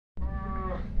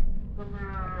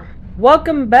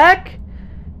Welcome back.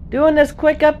 Doing this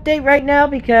quick update right now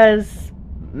because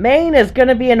Maine is going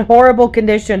to be in horrible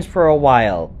conditions for a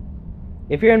while.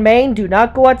 If you're in Maine, do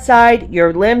not go outside.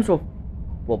 Your limbs will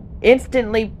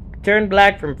instantly turn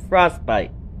black from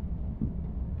frostbite.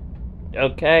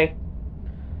 Okay?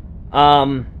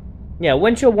 Yeah,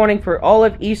 wind chill warning for all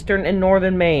of eastern and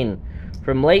northern Maine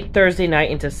from late Thursday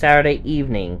night into Saturday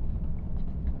evening.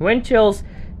 Wind chills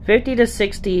 50 to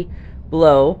 60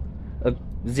 below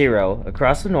zero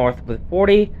across the north, with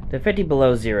 40 to 50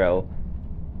 below zero,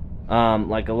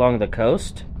 like along the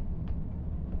coast.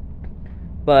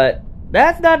 But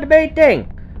that's not the main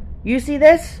thing. You see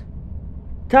this?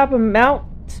 Top of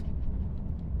Mount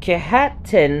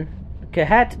Kehatan,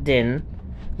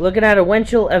 looking at a wind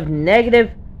chill of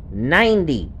negative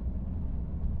 90.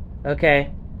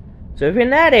 Okay, so if you're in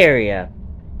that area,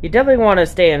 you definitely want to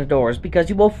stay indoors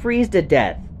because you will freeze to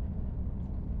death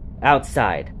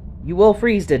outside. You will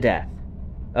freeze to death.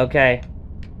 Okay?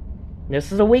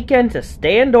 This is a weekend to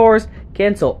stay indoors,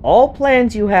 cancel all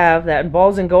plans you have that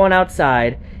involves in going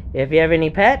outside. If you have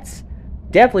any pets,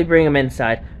 definitely bring them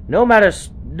inside. No matter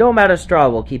straw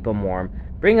will keep them warm.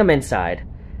 Bring them inside.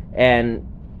 And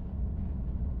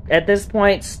at this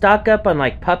point, stock up on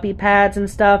like puppy pads and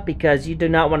stuff because you do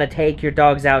not want to take your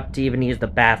dogs out to even use the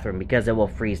bathroom because it will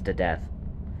freeze to death.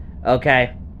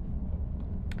 Okay?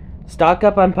 Stock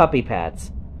up on puppy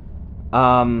pads.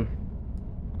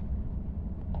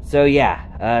 So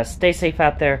yeah, stay safe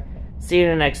out there. See you in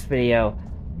the next video.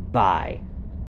 Bye.